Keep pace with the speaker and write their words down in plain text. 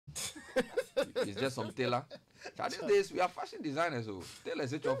It's just some tailor. So these days, we are fashion designers. So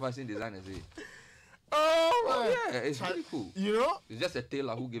tailors are fashion designers. Oh, yeah, it's really cool. You know? It's just a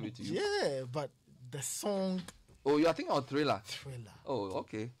tailor who gave it to you. Yeah, but the song... Oh, you are thinking of Thriller? Thriller. Oh,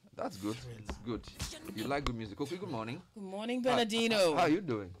 okay. That's good. Thriller. It's good. You like good music. Okay, good morning. Good morning, Bernardino. How are you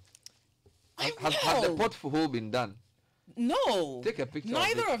doing? Has the portfolio been done? No. Take a picture.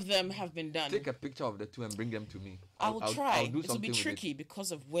 Neither of them have been done. Take a picture of the two and bring them to me. I'll try. I'll do It will be something tricky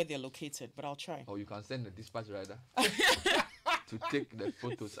because of where they're located, but I'll try. Or you can send the dispatch rider to take the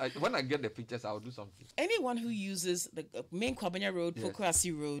photos. When I get the pictures, I'll do something. Anyone who uses the main Kwabanya Road, Yes.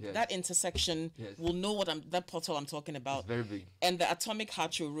 Pokuasi Road, Yes. that intersection Yes. will know what that portal I'm talking about. It's very big. And the Atomic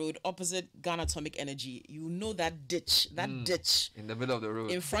Hacho Road opposite Ghana Atomic Energy, you know that ditch In the middle of the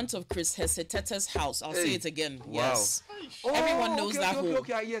road. in front of Chris Hesetete's house. I'll say it again. Wow. Yes. Oh, Everyone knows that hole.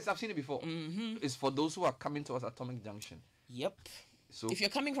 Okay. Yes, I've seen it before. It's for those who are coming towards Atomic Junction. Yep. So If you're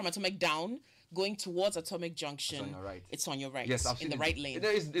coming from Atomic down, going towards Atomic Junction, it's on your right. It's on your right. Yes, I've seen in the right lane.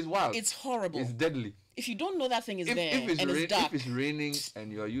 It's wild. It's horrible. It's deadly. If you don't know that thing is If there it's and it's dark, if it's raining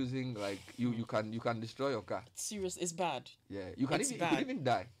and you're using you can destroy your car. serious, it's bad. Yeah, you can It's even bad. you could even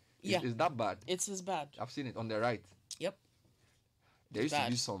die. It's that bad. It's as bad. I've seen it on the right. Yep. There used bad.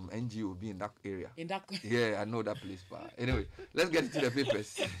 to be some NGO in that area. In that. Yeah, I know that place. But anyway, let's get into the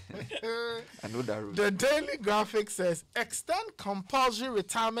papers. I know that road. The Daily Graphic says, extend compulsory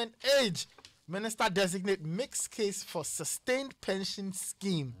retirement age. Minister designate mixed case for sustained pension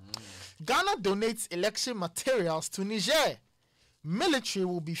scheme. Ghana donates election materials to Niger. Military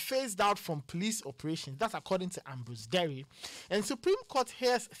will be phased out from police operations. That's according to Ambrose Derry. And Supreme Court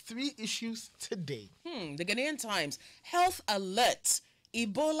hears 3 issues today. The Ghanaian Times. Health alert.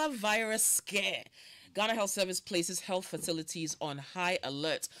 Ebola virus scare. Ghana Health Service places health facilities on high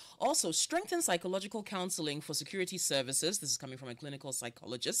alert. Also, strengthen psychological counseling for security services. This is coming from a clinical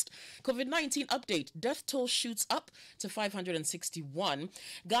psychologist. COVID-19 update. Death toll shoots up to 561.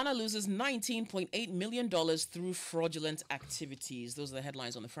 Ghana loses $19.8 million through fraudulent activities. Those are the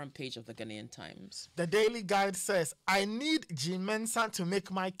headlines on the front page of the Ghanaian Times. The Daily Guide says, I need Jean Mensah to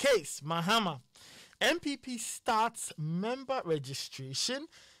make my case. Mahama. MPP starts member registration.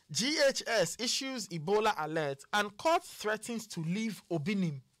 GHS issues Ebola alert and court threatens to leave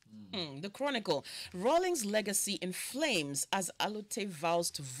Obinim. The Chronicle. Rawlings' legacy in flames as Alote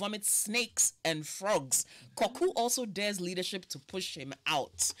vows to vomit snakes and frogs. Koku also dares leadership to push him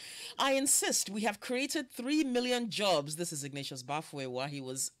out. I insist we have created 3 million jobs. This is Ignatius Bafwewa. He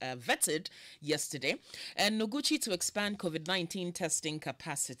was vetted yesterday. And Noguchi to expand COVID-19 testing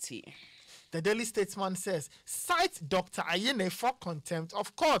capacity. The Daily Statesman says, cite Dr. Ayine for contempt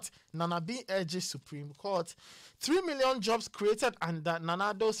of court. Nanabi urges Supreme Court. 3 million jobs created under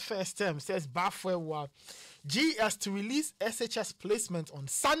Nanado's first term, says Bafwewa. GS to release SHS placement on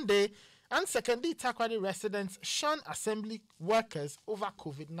Sunday. And secondly, Takrady residents shun assembly workers over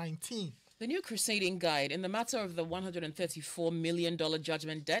COVID-19. The New Crusading Guide. In the matter of the $134 million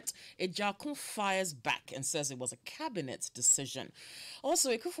judgment debt, Ejakun fires back and says it was a cabinet decision. Also,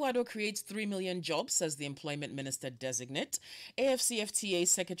 Akufo-Addo creates 3 million jobs, says the employment minister designate. AFCFTA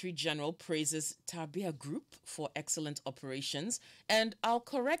Secretary General praises Tabia Group for excellent operations. And I'll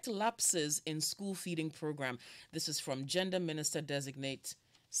correct lapses in school feeding program. This is from Gender Minister designate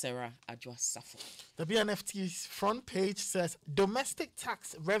Sarah Adwa-Safo. The BNFT's front page says domestic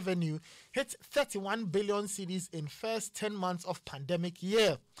tax revenue hits 31 billion cedis in first 10 months of pandemic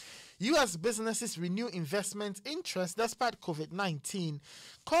year. U.S. businesses renew investment interest despite COVID-19.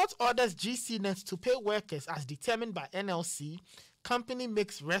 Court orders GCNet to pay workers as determined by NLC. Company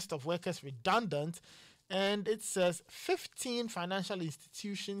makes rest of workers redundant. And it says 15 financial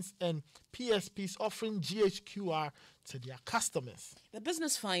institutions and PSPs offering GHQR to their customers. The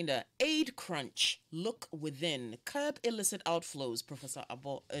Business Finder, aid crunch, look within, curb illicit outflows, Professor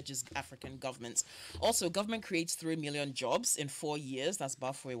Abo urges African governments. Also, government creates 3 million jobs in 4 years. That's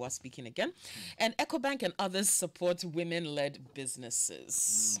Bafwewa speaking again. And EcoBank and others support women-led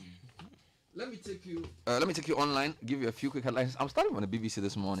businesses. Let me take you online, give you a few quick headlines. I'm starting from the BBC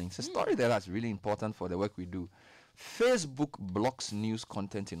this morning. It's a story there that's really important for the work we do. Facebook blocks news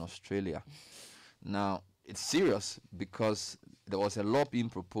content in Australia. Now, it's serious because there was a law being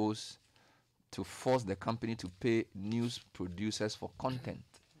proposed to force the company to pay news producers for content.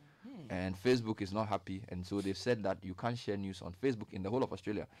 And Facebook is not happy, and so they've said that you can't share news on Facebook in the whole of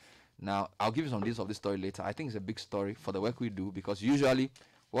Australia. Now, I'll give you some details of this story later. I think it's a big story for the work we do because usually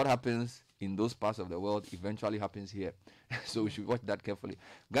what happens in those parts of the world eventually happens here. So we should watch that carefully.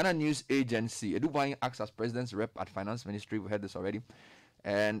 Ghana News Agency. Edubuayin acts as president's rep at Finance Ministry. We heard this already.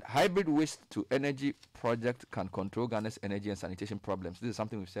 And hybrid waste to energy project can control Ghana's energy and sanitation problems. This is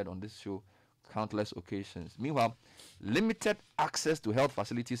something we've said on this show countless occasions. Meanwhile, limited access to health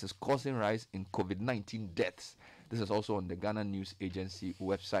facilities is causing rise in COVID-19 deaths. This is also on the Ghana News Agency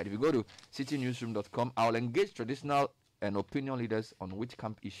website. If you go to citinewsroom.com, I'll engage traditional and opinion leaders on witch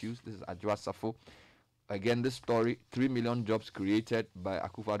camp issues. This is Adjoa Safo. Again, this story, 3 million jobs created by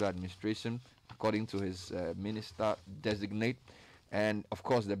Akufo-Addo administration, according to his minister designate. And of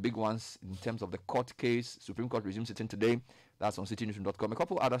course, the big ones in terms of the court case, Supreme Court resumes sitting today. That's on citinewsroom.com. A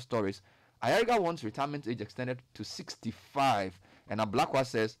couple other stories. Ayariga wants retirement age extended to 65. And Ablakwa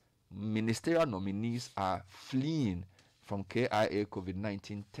says ministerial nominees are fleeing from KIA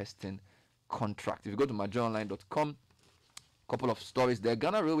COVID-19 testing contract. If you go to majoronline.com, couple of stories there.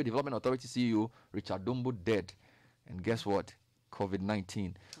 Ghana Railway Development Authority CEO Richard Dombo dead. And guess what?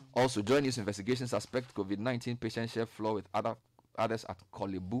 COVID-19. Also, joint news investigation suspect COVID-19 patient share floor with others at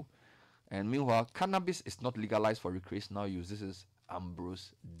Kolebu. And meanwhile, cannabis is not legalized for recreational use. This is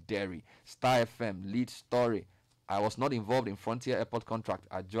Ambrose Derry. Star FM lead story. I was not involved in Frontier Airport contract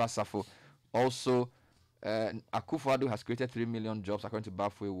at Adjoa Safo. Also, Akufo-Addo has created 3 million jobs according to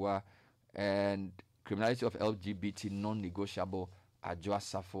Bafwewa. And criminality of LGBT non-negotiable. Adjoa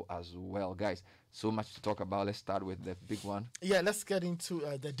Safo as well. Guys, so much to talk about. Let's start with the big one. Yeah, let's get into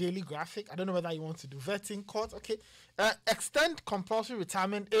the daily graphic. I don't know whether you want to do vetting court. Okay. Extend compulsory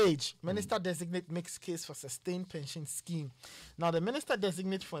retirement age. Minister designate makes case for sustained pension scheme. Now, the Minister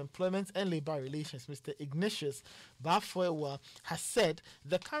designate for Employment and Labour Relations, Mr. Ignatius Bafwewa, has said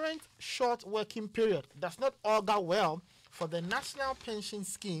the current short working period does not augur well for the National Pension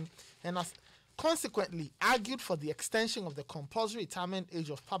Scheme and has consequently argued for the extension of the compulsory retirement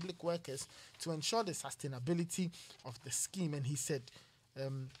age of public workers to ensure the sustainability of the scheme. And he said,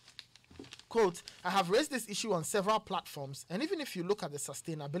 quote, I have raised this issue on several platforms, and even if you look at the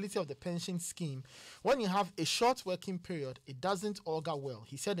sustainability of the pension scheme, when you have a short working period, it doesn't augur well,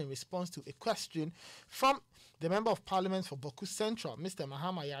 he said in response to a question from the Member of Parliament for Boku Central, Mr.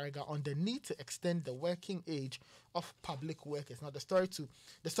 Mahama Yariga, on the need to extend the working age of public workers. Now, the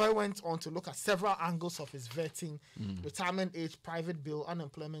story went on to look at several angles of his vetting: retirement age, private bill,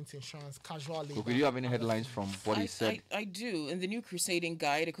 unemployment insurance, casual labor. So, do you have any headlines from what he said? I do. In the new Crusading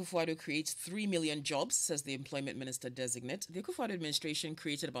Guide, Akufo-Addo creates 3 million jobs, says the Employment Minister designate. The Akufo-Addo administration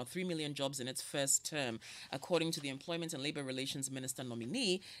created about 3 million jobs in its first term, according to the Employment and Labour Relations Minister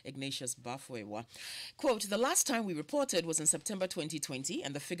nominee, Ignatius Bafwewa. Quote, the last time we reported was in September 2020,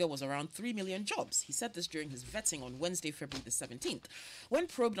 and the figure was around 3 million jobs. He said this during his vetting on Wednesday, February the 17th. When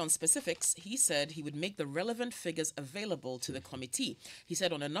probed on specifics, he said he would make the relevant figures available to the committee. He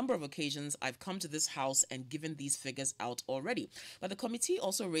said on a number of occasions, I've come to this house and given these figures out already. But the committee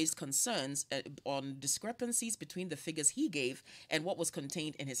also raised concerns on discrepancies between the figures he gave and what was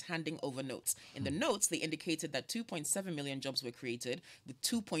contained in his handing over notes. In the notes, they indicated that 2.7 million jobs were created, with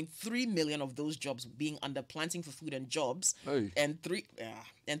 2.3 million of those jobs being under Planting for Food and Jobs, and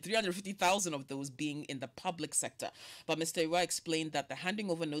 350,000 of those being in the public sector. But Mr. Iwa explained that the handing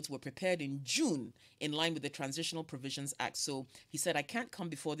over notes were prepared in June in line with the Transitional Provisions Act. So he said, I can't come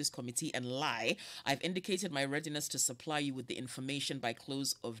before this committee and lie. I've indicated my readiness to supply you with the information by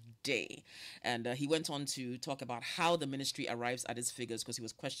close of day. And he went on to talk about how the ministry arrives at its figures, because he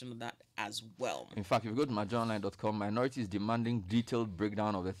was questioned on that as well. In fact, if you go to majoronline.com, minorities demanding detailed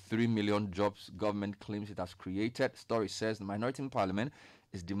breakdown of the 3 million jobs government claims it has created. Story says the minority in parliament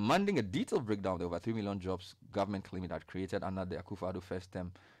is demanding a detailed breakdown of the over 3 million jobs government claimed it had created under the Akufo-Addo first term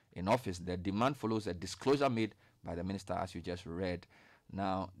in office. The demand follows a disclosure made by the minister, as you just read.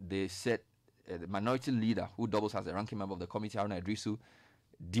 Now, they said the minority leader, who doubles as the ranking member of the committee, Haruna Idrisu,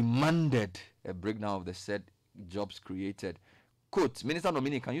 demanded a breakdown of the said jobs created. Quote, Minister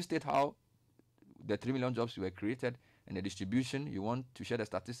nominee, can you state how the 3 million jobs were created and the distribution? You want to share the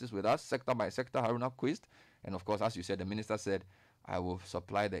statistics with us, sector by sector? Haruna quizzed. And of course, as you said, the minister said, I will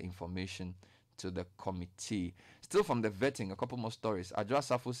supply the information to the committee. Still from the vetting, a couple more stories. Adjoa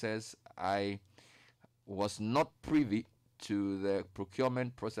Safo says, I was not privy to the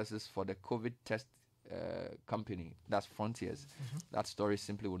procurement processes for the COVID test company. That's Frontiers. That story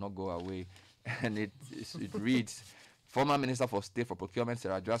simply will not go away. And it reads, former Minister for State for Procurement,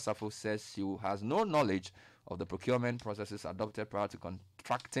 Sarah Adjoa Safo, says she has no knowledge of the procurement processes adopted prior to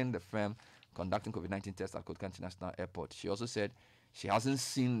contracting the firm conducting COVID-19 tests at Kotka International Airport. She also said She hasn't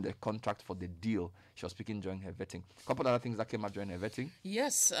seen the contract for the deal. She was speaking during her vetting. A couple of other things that came out during her vetting.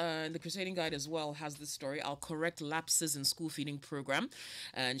 Yes, the Crusading Guide as well has this story. I'll correct lapses in school feeding program.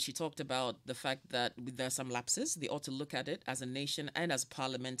 And she talked about the fact that there are some lapses. They ought to look at it as a nation and as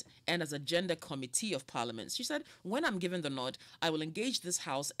parliament and as a gender committee of parliaments. She said, when I'm given the nod, I will engage this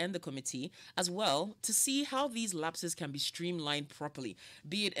house and the committee as well to see how these lapses can be streamlined properly.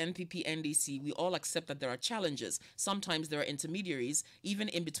 Be it NPP, NDC, we all accept that there are challenges. Sometimes there are intermediaries, even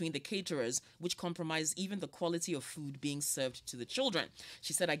in between the caterers, which compromise even the quality of food being served to the children.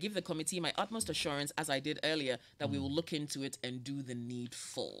 She said, I give the committee my utmost assurance, as I did earlier, that we will look into it and do the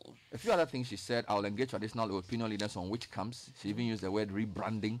needful. A few other things she said. I'll engage traditional opinion leaders on which camps. She even used the word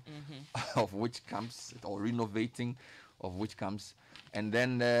rebranding of which camps, or renovating of which camps. And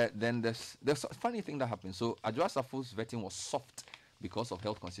then there's a funny thing that happened. So Adwoa Safo's vetting was soft because of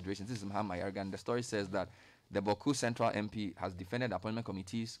health considerations. This is Mahama Yargan. The story says that the Boku Central MP has defended the appointment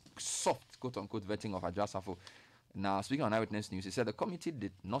committee's soft, quote-unquote, vetting of Adwoa Safo. Now, speaking on Eyewitness News, he said the committee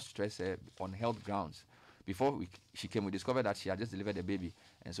did not stress her on health grounds. Before she came, we discovered that she had just delivered a baby.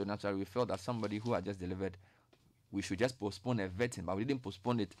 And so naturally, we felt that somebody who had just delivered, we should just postpone her vetting. But we didn't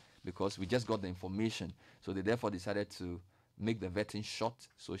postpone it because we just got the information. So they therefore decided to make the vetting short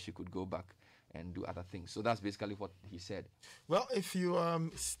so she could go back and do other things. So that's basically what he said. Well, if you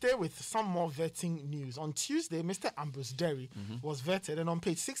stay with some more vetting news, on Tuesday, Mr. Ambrose Derry was vetted, and on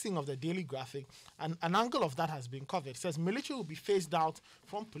page 16 of the Daily Graphic, an angle of that has been covered. It says military will be phased out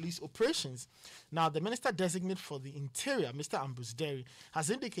from police operations. Now, the Minister Designate for the Interior, Mr. Ambrose Derry, has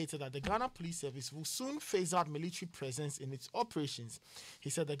indicated that the Ghana Police Service will soon phase out military presence in its operations. He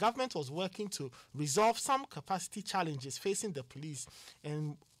said the government was working to resolve some capacity challenges facing the police,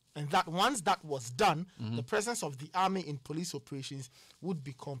 and that once that was done, the presence of the army in police operations would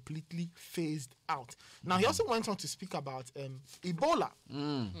be completely phased out. Now, he also went on to speak about Ebola.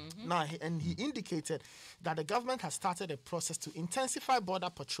 Now, and he indicated that the government has started a process to intensify border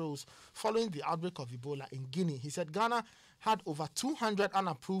patrols following the outbreak of Ebola in Guinea. He said Ghana had over 200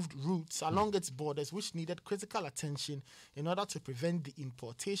 unapproved routes along its borders which needed critical attention in order to prevent the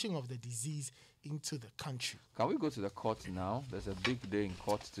importation of the disease into the country. Can we go to the court now? There's a big day in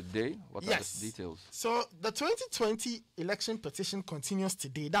court today. What are the details? So the 2020 election petition continues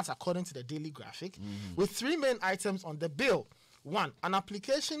today. That's according to the Daily Graphic, with three main items on the bill. 1, an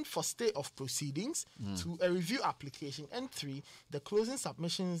application for stay of proceedings. 2, a review application. And 3, the closing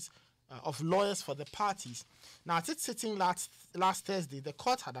submissions of lawyers for the parties. Now, at its sitting last Thursday, the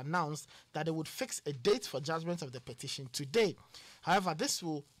court had announced that it would fix a date for judgment of the petition today. However, this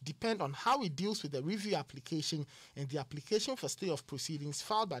will depend on how it deals with the review application and the application for stay of proceedings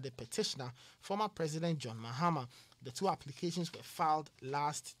filed by the petitioner, former President John Mahama. The two applications were filed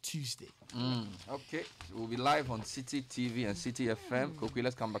last Tuesday. Okay, we'll be live on Citi TV and Citi FM. Koki,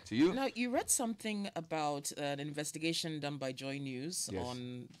 let's come back to you. Now, you read something about an investigation done by Joy News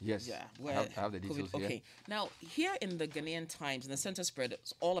on... Yes, yeah, where I have the details here. Okay, now, here in the Ghanaian Times, in the center spread,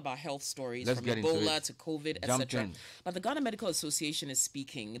 it's all about health stories, Let's from get into Ebola it. to COVID, Jump etc. in. But the Ghana Medical Association is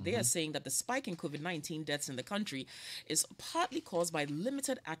speaking. They are saying that the spike in COVID-19 deaths in the country is partly caused by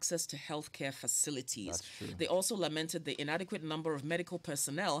limited access to healthcare facilities. That's true. They also lamented the inadequate number of medical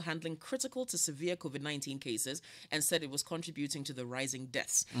personnel handling critical to severe COVID-19 cases and said it was contributing to the rising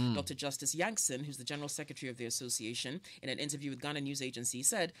deaths. Dr. Justice Yankson, who's the General Secretary of the association, in an interview with Ghana News Agency,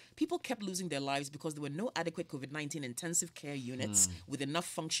 said people kept losing their lives because there were no adequate COVID-19 intensive care units with enough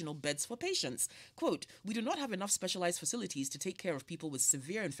functional beds for patients. Quote, we do not have enough specialized facilities to take care of people with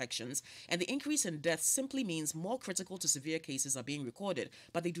severe infections, and the increase in deaths simply means more critical to severe cases are being recorded,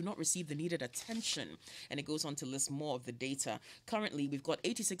 but they do not receive the needed attention. And it goes on to list more of the data. Currently, we've got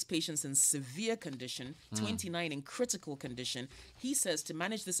 86 patients in severe condition, 29 in critical condition. He says to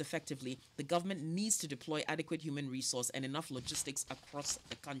manage this effectively, the government needs to deploy adequate human resource and enough logistics across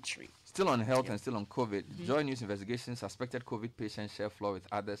the country. Still on health and still on COVID, Joy News investigation suspected COVID patients share floor with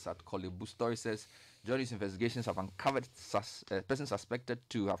others at Kolebu. Story says Joy News investigations have uncovered persons suspected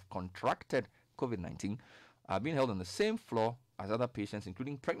to have contracted COVID-19 are being held on the same floor as other patients,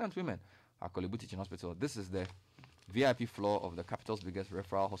 including pregnant women at Kolebu Teaching Hospital. This is the VIP floor of the capital's biggest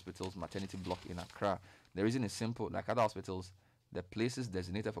referral hospital's maternity block in Accra. The reason is simple. Like other hospitals, the places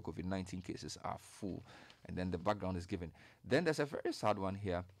designated for COVID-19 cases are full. And then the background is given. Then there's a very sad one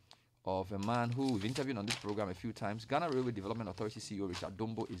here of a man who we've interviewed on this program a few times. Ghana Railway Development Authority CEO Richard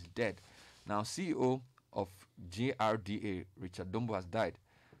Dombo is dead. Now, CEO of GRDA, Richard Dombo, has died.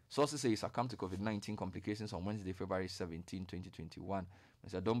 Sources say he succumbed to COVID-19 complications on Wednesday, February 17, 2021.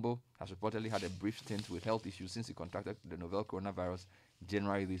 Mr. Dombo has reportedly had a brief stint with health issues since he contracted the novel coronavirus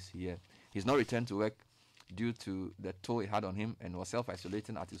January this year. He's not returned to work due to the toll it had on him and was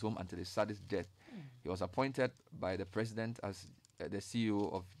self-isolating at his home until his saddest death. He was appointed by the president as the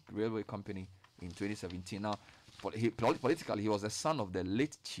CEO of railway company in 2017. Now, politically, he was the son of the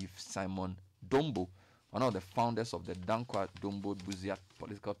late Chief Simon Dombo, one of the founders of the Dankwa Dombo Buziat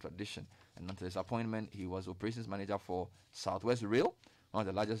political tradition. And until his appointment, he was operations manager for Southwest Rail, one of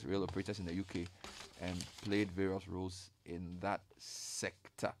the largest rail operators in the UK, and played various roles in that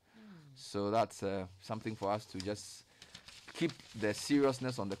sector. So that's something for us to just keep the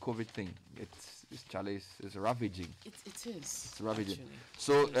seriousness on the COVID thing. It's ravaging. It is. It's ravaging. Actually.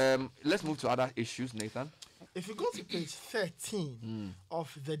 So let's move to other issues, Nathan. If you go to page 13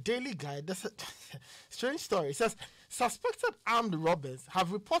 of the Daily Guide, there's a strange story. It says, suspected armed robbers have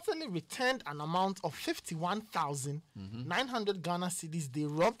reportedly returned an amount of 51,900 Ghana cedis they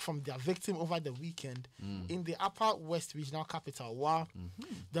robbed from their victim over the weekend in the Upper West Regional Capital, Wa.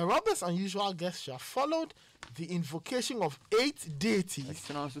 The robbers' unusual gesture followed the invocation of 8 deities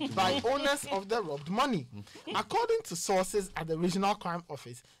by owners of the robbed money. According to sources at the Regional Crime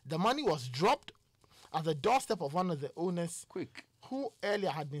Office, the money was dropped at the doorstep of one of the owners who earlier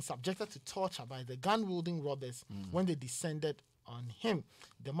had been subjected to torture by the gun-wielding robbers when they descended on him.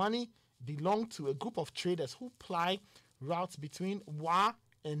 The money belonged to a group of traders who ply routes between Wa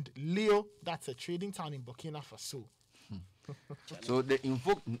and Leo, that's a trading town in Burkina Faso. So they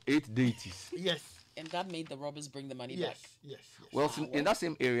invoked 8 deities. Yes. And that made the robbers bring the money back. Yes. Well, in that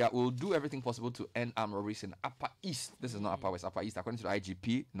same area, we'll do everything possible to end armed robberies in Upper East. This is not Upper West, Upper East, according to the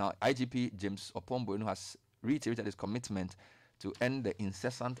IGP. Now, IGP James Opombo has reiterated his commitment to end the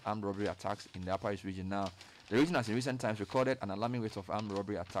incessant armed robbery attacks in the Upper East region. Now, the region has in recent times recorded an alarming rate of armed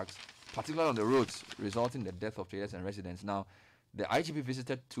robbery attacks, particularly on the roads, resulting in the death of traders and residents. Now, the IGP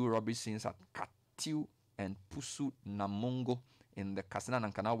visited 2 robbery scenes at Katiu and Pusu Namongo in the Kasina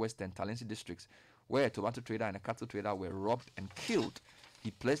and Canal West and Talensi districts, where a tomato trader and a cattle trader were robbed and killed.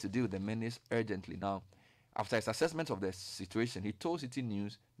 He pledged to deal with the menace urgently. Now, after his assessment of the situation, he told Citi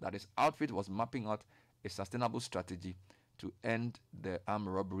News that his outfit was mapping out a sustainable strategy to end the armed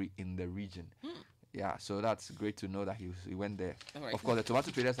robbery in the region. Yeah, so that's great to know that he went there. Right. Of course, the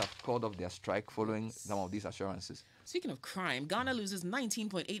tomato traders have called off their strike following some of these assurances. Speaking of crime, Ghana loses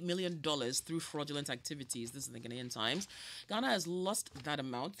 $19.8 million through fraudulent activities. This is the Ghanaian Times. Ghana has lost that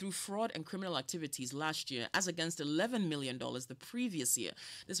amount through fraud and criminal activities last year, as against $11 million the previous year.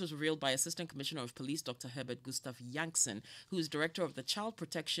 This was revealed by Assistant Commissioner of Police Dr. Herbert Gustav Yankson, who is Director of the Child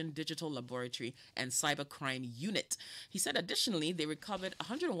Protection Digital Laboratory and Cybercrime Unit. He said additionally, they recovered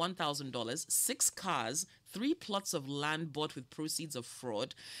 $101,000, 6 cars, 3 plots of land bought with proceeds of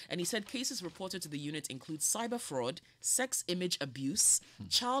fraud. And he said cases reported to the unit include cyber fraud, sex image abuse,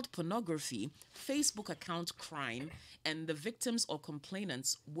 child pornography, Facebook account crime, and the victims or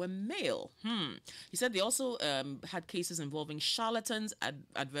complainants were male. He said they also had cases involving charlatans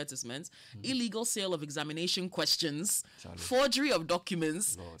advertisements, illegal sale of examination questions, forgery of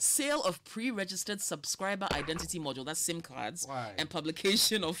documents, sale of pre-registered subscriber identity module, that's SIM cards, and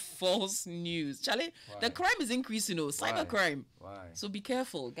publication of false news. Charlie, the crime is increasing, cyber crime. So be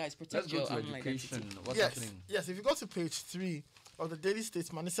careful, guys. Protect your online identity. What's happening? Yes, if you go to page 3 of the Daily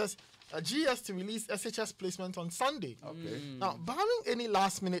Statesman, it says GS to release SHS placement on Sunday. Okay. Now, barring any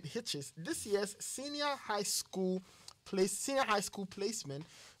last-minute hitches, this year's senior high school placement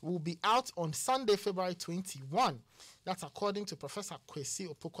will be out on Sunday, February 21. That's according to Professor Kwesi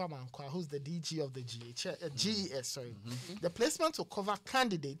Opokwamankwa, who's the DG of the GES. The placement will cover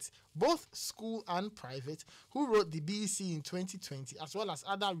candidates, both school and private, who wrote the BEC in 2020, as well as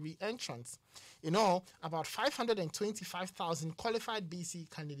other re-entrants. In all, about 525,000 qualified BEC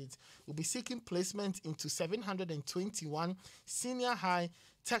candidates will be seeking placement into 721 senior high,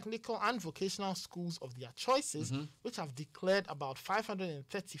 technical and vocational schools of their choices, which have declared about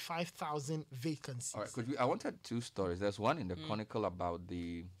 535,000 vacancies. All right, I wanted 2 stories. There's one in the Chronicle about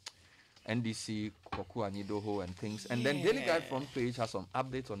the NDC, Koku Anidoho and things. And then Daily Guide front page has some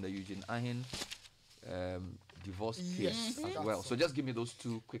updates on the Eugene Ahin divorce case as well. So just give me those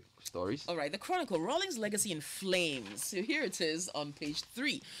 2 quick stories. All right, the Chronicle, Rawlings' legacy in flames. So here it is on page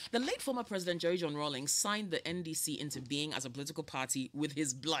 3. The late former President Jerry John Rawlings signed the NDC into being as a political party with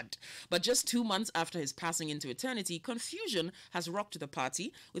his blood. But just 2 months after his passing into eternity, confusion has rocked the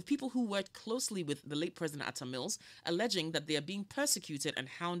party, with people who worked closely with the late President Atta Mills alleging that they are being persecuted and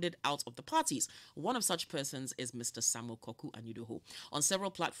hounded out of the parties. One of such persons is Mr. Samuel Koku Anidoho. On several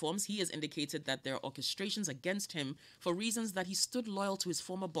platforms, he has indicated that there are orchestrations against against him for reasons that he stood loyal to his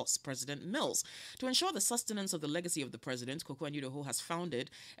former boss, President Mills. To ensure the sustenance of the legacy of the president, Koko Anudoho has founded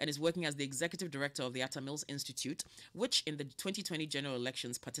and is working as the executive director of the Atta Mills Institute, which in the 2020 general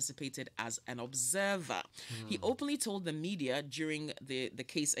elections participated as an observer. He openly told the media during the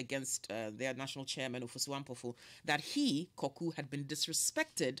case against their national chairman, Ofosu Ampofu, that he, Koku, had been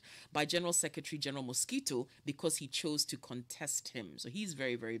disrespected by General Secretary General Mosquito because he chose to contest him. So he's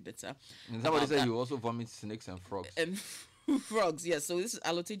very, very bitter. And somebody said you also vomit snakes and frogs. And frogs, yes. So this is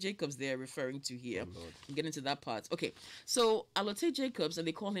Alote Jacobs they're referring to here. I'm getting to that part. Okay, so Alote Jacobs, and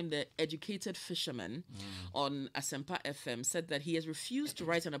they call him the educated fisherman, on Asempa FM, said that he has refused to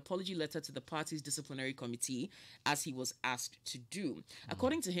write an apology letter to the party's disciplinary committee as he was asked to do.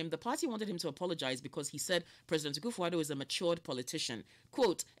 According to him, the party wanted him to apologize because he said President Akufo-Addo is a matured politician.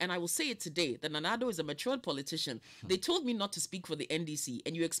 Quote, and I will say it today, that Nana Addo is a matured politician. They told me not to speak for the NDC,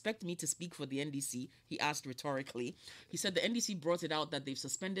 and you expect me to speak for the NDC? He asked rhetorically. He said the NDC brought it out that they've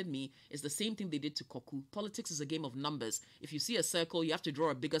suspended me is the same thing they did to Koku. Politics is a game of numbers. If you see a circle, you have to draw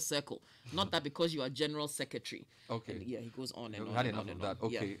a bigger circle. Not that because you are general secretary. Okay. And yeah, he goes on and You've on. had and enough on of and that. on.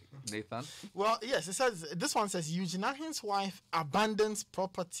 Okay, Yeah. Nathan. Well, yes, it says this one says Eugene Ahin's wife abandons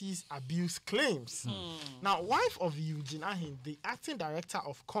properties abuse claims. Now, wife of Eugene Ahin, the acting director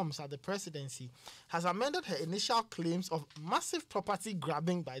of comms at the presidency, has amended her initial claims of massive property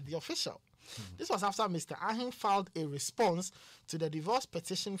grabbing by the official. This was after Mr. Ahin filed a response to the divorce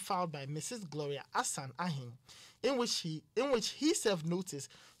petition filed by Mrs. Gloria Asan Ahin, in which he served notice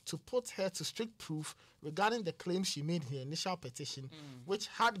to put her to strict proof regarding the claims she made in her initial petition, which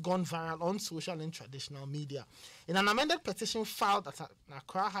had gone viral on social and traditional media. In an amended petition filed at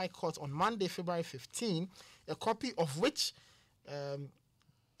Accra High Court on Monday, February 15, a copy of which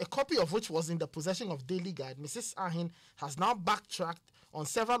was in the possession of Daily Guide, Mrs. Ahin has now backtracked on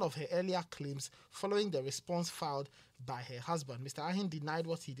several of her earlier claims following the response filed by her husband. Mr. Ahin denied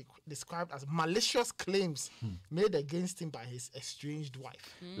what he described as malicious claims made against him by his estranged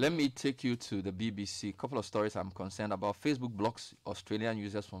wife. Let me take you to the BBC. A couple of stories I'm concerned about. Facebook blocks Australian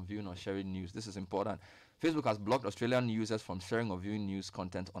users from viewing or sharing news. This is important. Facebook has blocked Australian users from sharing or viewing news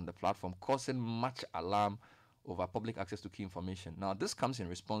content on the platform, causing much alarm over public access to key information. Now, this comes in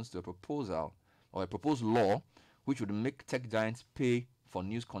response to a proposal or a proposed law which would make tech giants pay for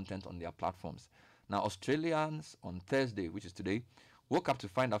news content on their platforms. Now, Australians on Thursday, which is today, woke up to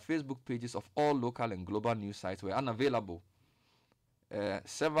find that Facebook pages of all local and global news sites were unavailable.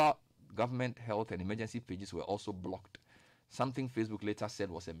 Several government, health, and emergency pages were also blocked, something Facebook later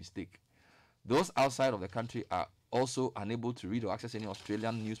said was a mistake. Those outside of the country are also unable to read or access any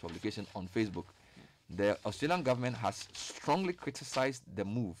Australian news publication on Facebook. The Australian government has strongly criticized the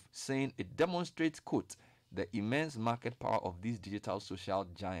move, saying it demonstrates, quote, the immense market power of these digital social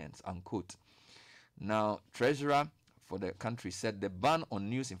giants, unquote. Now, Treasurer for the country said the ban on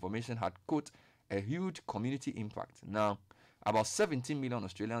news information had, quote, a huge community impact. Now, about 17 million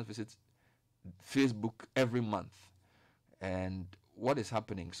Australians visit Facebook every month. And what is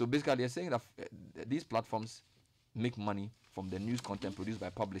happening? So basically, they're saying that these platforms make money from the news content produced by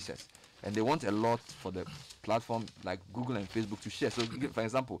publishers. And they want a lot for the platform like Google and Facebook to share. So, for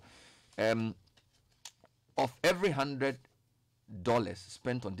example, of every $100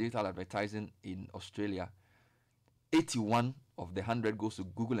 spent on digital advertising in Australia, 81 of the 100 goes to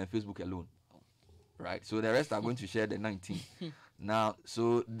Google and Facebook alone, right? So the rest are going to share the 19. Now,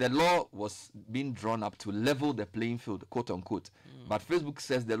 so the law was being drawn up to level the playing field, quote unquote. But Facebook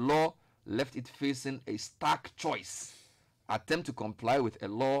says the law left it facing a stark choice: attempt to comply with a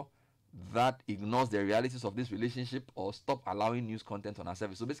law that ignores the realities of this relationship, or stop allowing news content on our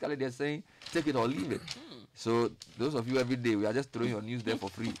service. So basically they're saying take it or leave it. So those of you every day, we are just throwing your news there for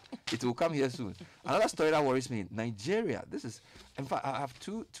free. It will come here soon. Another story that worries me: Nigeria. This is, in fact, I have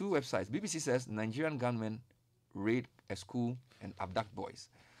two websites. BBC says Nigerian gunmen raid a school and abduct boys.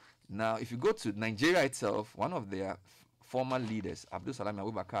 Now, if you go to Nigeria itself, one of their former leaders, Abdul Salam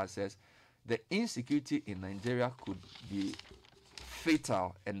Abubakar, says the insecurity in Nigeria could be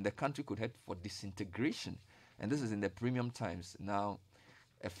fatal and the country could head for disintegration. And this is in the Premium Times. Now,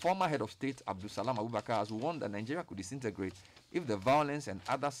 a former head of state, Abdul Salam Abubakar, has warned that Nigeria could disintegrate if the violence and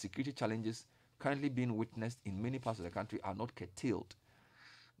other security challenges currently being witnessed in many parts of the country are not curtailed.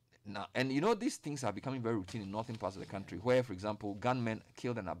 Now, and you know, these things are becoming very routine in northern parts of the country, where, for example, gunmen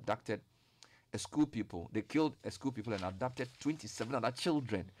killed and abducted a school pupil. They killed a school pupil and abducted 27 other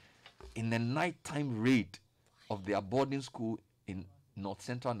children in a nighttime raid of their boarding school in north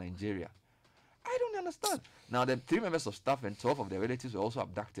central Nigeria. I don't understand. Now, the 3 members of staff and 12 of their relatives were also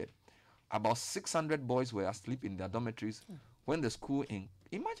abducted. About 600 boys were asleep in their dormitories when the school in...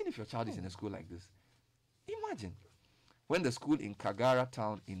 Imagine if your child is in a school like this. Imagine. When the school in Kagara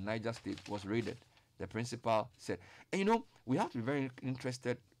town in Niger State was raided, the principal said, and you know, we have to be very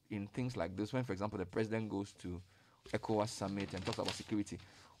interested in things like this. When, for example, the president goes to ECOWAS summit and talks about security,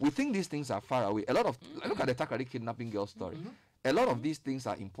 we think these things are far away. A lot of, look at the Takrady kidnapping girl story. A lot of these things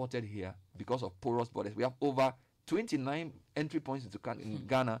are imported here because of porous borders. We have over 29 entry points in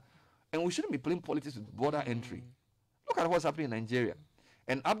Ghana, and we shouldn't be playing politics with border entry. Look at what's happening in Nigeria.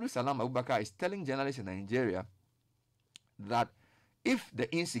 And Abdul Salam Abubakar is telling journalists in Nigeria that if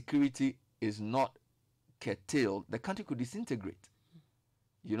the insecurity is not curtailed, the country could disintegrate.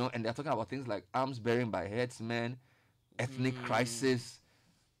 You know, and they're talking about things like arms bearing by headsmen, ethnic crisis,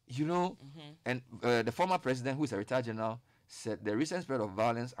 you know. And the former president, who is a retired general, said the recent spread of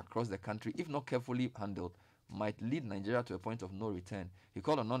violence across the country, if not carefully handled, might lead Nigeria to a point of no return. He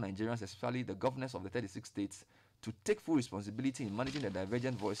called on non-Nigerians, especially the governors of the 36 states, to take full responsibility in managing the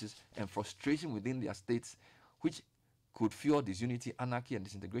divergent voices and frustration within their states, which could fuel disunity, anarchy, and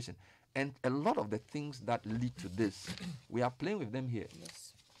disintegration. And a lot of the things that lead to this, we are playing with them here.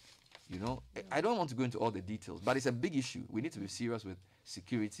 Yes. You know, I don't want to go into all the details, but it's a big issue. We need to be serious with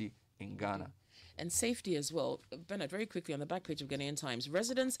security in Ghana. And safety as well. Bernard, very quickly on the back page of Ghanaian Times,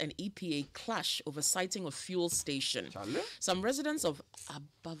 residents and EPA clash over sighting of fuel station. Charlie? Some residents of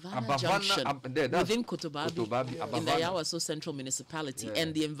Abavana Junction within Kotobabi in the Yawaso Central Municipality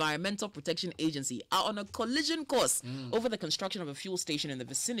and the Environmental Protection Agency are on a collision course over the construction of a fuel station in the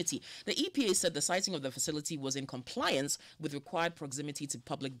vicinity. The EPA said the siting of the facility was in compliance with required proximity to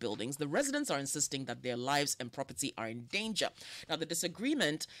public buildings. The residents are insisting that their lives and property are in danger. Now, the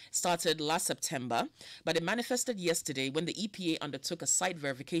disagreement started last September, but it manifested yesterday when the EPA undertook a site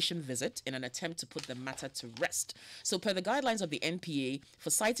verification visit in an attempt to put the matter to rest. So, per the guidelines of the NPA, for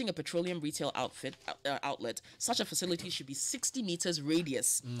siting a petroleum retail outlet, such a facility should be 60 meters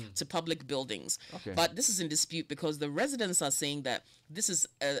radius to public buildings. Okay. But this is in dispute because the residents are saying that this is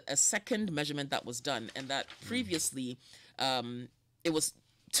a second measurement that was done and that previously it was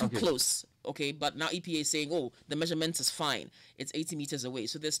too close. Okay, but now EPA is saying, oh, the measurement is fine. It's 80 meters away.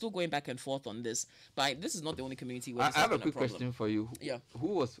 So they're still going back and forth on this. But this is not the only community where this I has have a been quick problem. question for you. Yeah.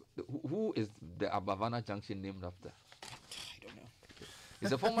 Who is the Abavana Junction named after? I don't know.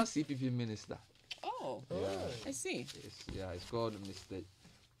 He's a former CPP minister. Oh, I see. It's called Mr.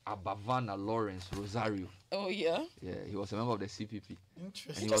 Abavana Lawrence Rosario. Oh, yeah? Yeah, he was a member of the CPP.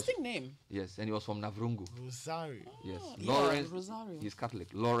 Interesting. Interesting name. Yes, and he was from Navrungu. Rosario. Yes, Yeah, Lawrence. Rosario. He's Catholic.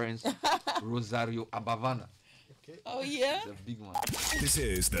 Lawrence Rosario Abavana. Oh, yeah? He's a big man. This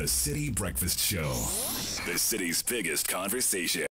is the Citi Breakfast Show, the city's biggest conversation.